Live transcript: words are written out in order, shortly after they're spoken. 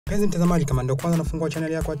Mpenzi mtazamaji, kama ndio kwanza nafungua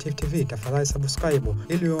channel yako ya TFTV, tafadhali subscribe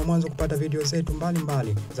ili uwe mwanzo kupata video zetu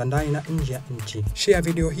mbalimbali za ndani na nje ya nchi. Share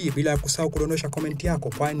video hii bila kusahau kudondosha comment yako,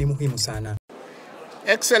 kwani ni muhimu sana.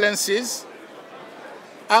 Excellencies,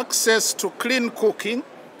 access to clean cooking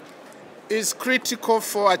is critical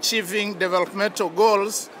for achieving developmental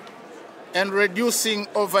goals and reducing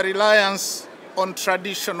over-reliance on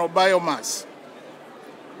traditional biomass.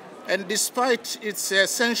 And despite its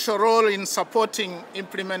essential role in supporting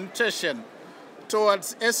implementation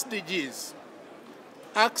towards SDGs,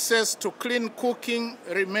 access to clean cooking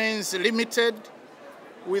remains limited,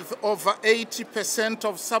 with over 80%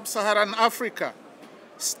 of sub-Saharan Africa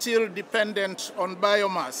still dependent on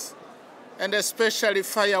biomass, and especially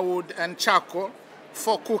firewood and charcoal,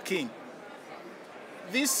 for cooking.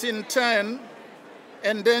 This in turn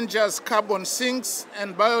endangers carbon sinks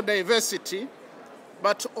and biodiversity,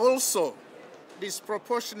 but also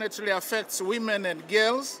disproportionately affects women and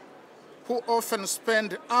girls who often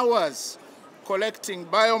spend hours collecting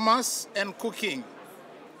biomass and cooking.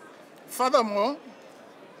 Furthermore,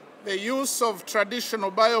 the use of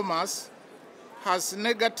traditional biomass has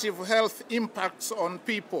negative health impacts on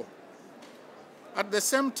people. At the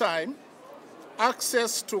same time,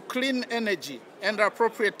 access to clean energy and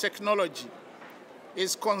appropriate technology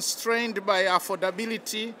is constrained by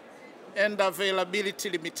affordability and availability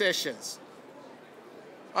limitations.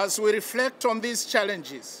 As we reflect on these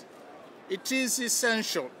challenges, it is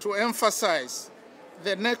essential to emphasize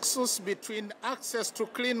the nexus between access to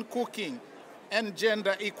clean cooking and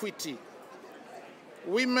gender equity.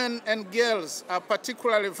 Women and girls are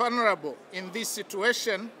particularly vulnerable in this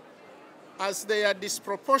situation, as they are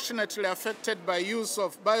disproportionately affected by use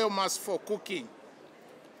of biomass for cooking.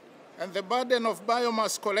 And the burden of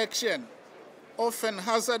biomass collection, often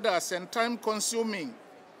hazardous and time-consuming,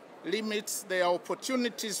 limits their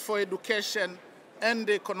opportunities for education and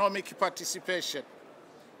economic participation.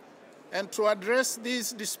 And to address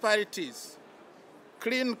these disparities,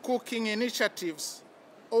 clean cooking initiatives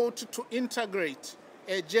ought to integrate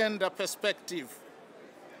a gender perspective,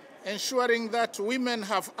 ensuring that women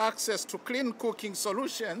have access to clean cooking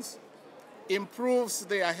solutions improves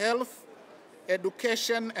their health,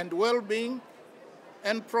 education, and well-being,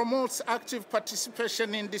 and promotes active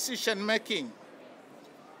participation in decision-making.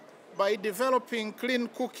 By developing clean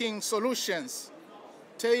cooking solutions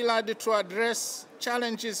tailored to address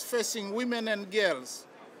challenges facing women and girls,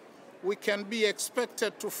 we can be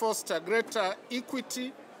expected to foster greater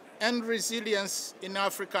equity and resilience in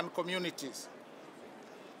African communities.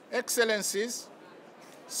 Excellencies,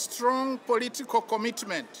 strong political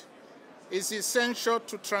commitment is essential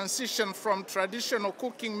to transition from traditional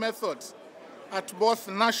cooking methods at both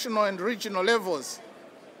national and regional levels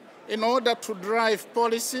in order to drive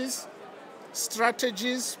policies,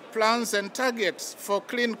 strategies, plans, and targets for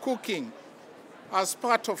clean cooking as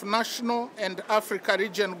part of national and Africa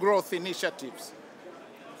region growth initiatives.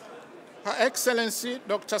 Her Excellency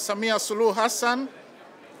Dr. Samia Suluhu Hassan,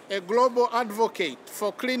 a global advocate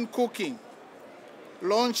for clean cooking,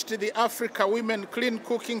 launched the Africa Women Clean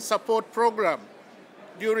Cooking Support Program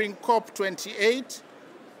during COP28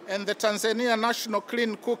 and the Tanzania National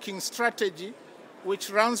Clean Cooking Strategy, which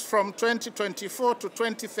runs from 2024 to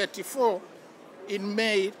 2034, in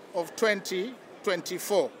May of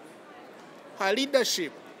 2024. Her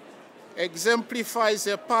leadership exemplifies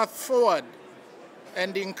a path forward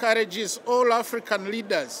and encourages all African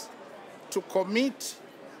leaders to commit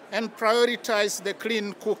and prioritize the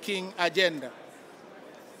clean cooking agenda.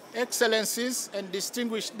 Excellencies and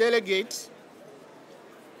distinguished delegates,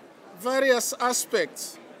 various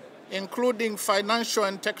aspects, including financial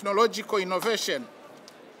and technological innovation,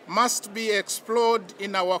 must be explored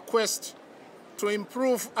in our quest to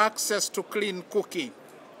improve access to clean cooking.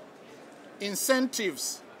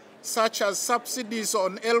 Incentives such as subsidies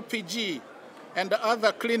on LPG and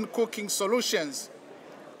other clean cooking solutions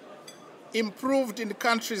improved in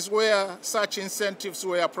countries where such incentives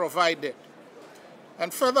were provided.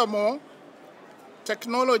 And furthermore,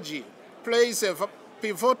 technology plays a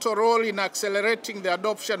pivotal role in accelerating the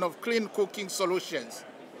adoption of clean cooking solutions.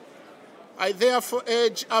 I therefore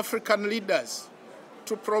urge African leaders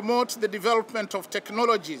to promote the development of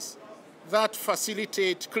technologies that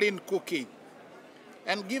facilitate clean cooking.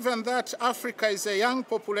 And given that Africa is a young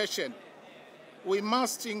population, we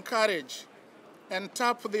must encourage and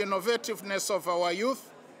tap the innovativeness of our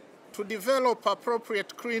youth to develop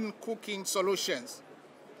appropriate clean cooking solutions.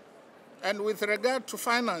 And with regard to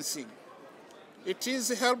financing, it is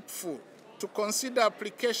helpful to consider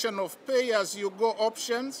application of pay-as-you-go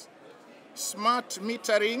options, smart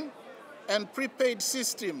metering, and prepaid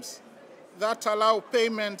systems that allow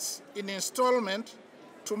payments in installment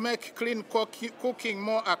to make clean cooking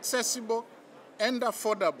more accessible and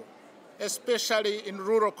affordable, especially in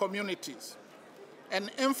rural communities. An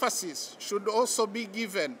emphasis should also be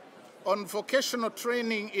given on vocational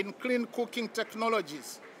training in clean cooking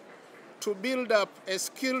technologies to build up a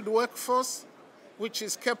skilled workforce which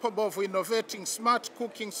is capable of innovating smart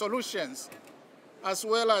cooking solutions, as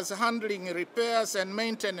well as handling repairs and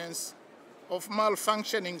maintenance of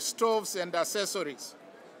malfunctioning stoves and accessories.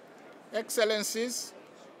 Excellencies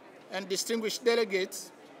and distinguished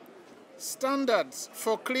delegates, standards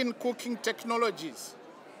for clean cooking technologies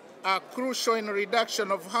are crucial in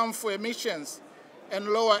reduction of harmful emissions and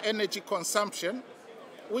lower energy consumption,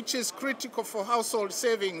 which is critical for household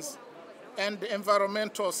savings and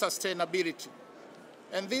environmental sustainability.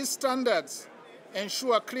 And these standards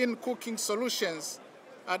ensure clean cooking solutions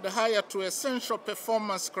adhere to essential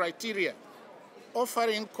performance criteria,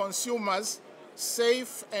 offering consumers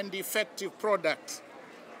safe and effective products.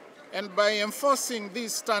 And by enforcing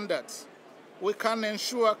these standards, we can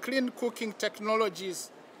ensure clean cooking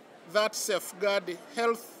technologies that safeguard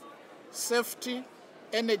health, safety,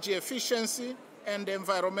 energy efficiency, and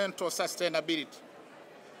environmental sustainability.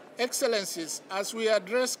 Excellencies, as we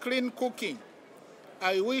address clean cooking,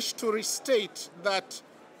 I wish to restate that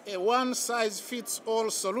a one-size-fits-all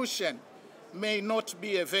solution may not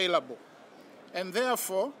be available, and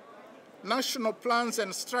therefore, national plans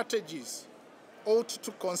and strategies ought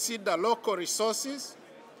to consider local resources,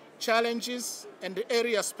 challenges, and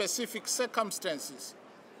area-specific circumstances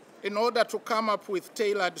in order to come up with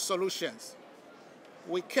tailored solutions.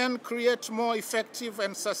 We can create more effective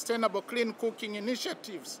and sustainable clean cooking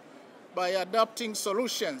initiatives by adapting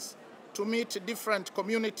solutions to meet different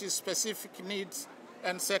community-specific needs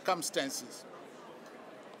and circumstances.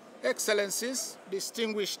 Excellencies,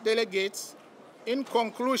 distinguished delegates, in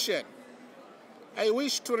conclusion, I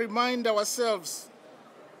wish to remind ourselves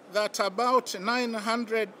that about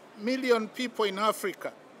 900 million people in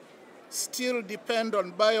Africa still depend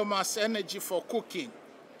on biomass energy for cooking,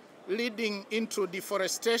 leading into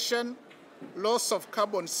deforestation, loss of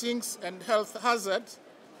carbon sinks, and health hazards,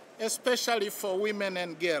 especially for women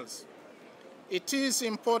and girls. It is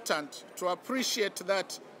important to appreciate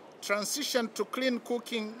that transition to clean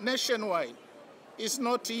cooking nationwide is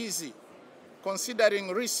not easy, considering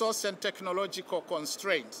resource and technological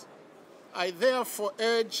constraints. I therefore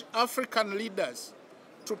urge African leaders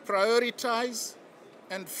to prioritize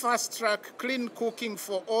and fast-track clean cooking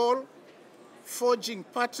for all, forging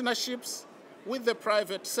partnerships with the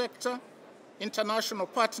private sector, international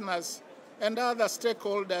partners, and other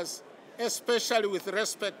stakeholders, especially with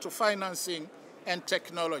respect to financing and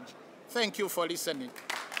technology. Thank you for listening.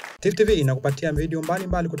 Tifu TV inakupatia video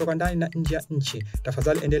mbalimbali kutoka ndani na nje ya nchi.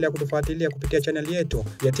 Tafadhali endelea kutufuatilia kupitia channel yetu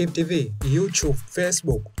ya Tifu TV, YouTube,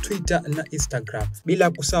 Facebook, Twitter na Instagram. Bila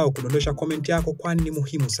kusahau kudondosha comment yako kwani ni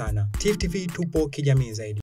muhimu sana. Tifu TV tupo kijamii zaidi.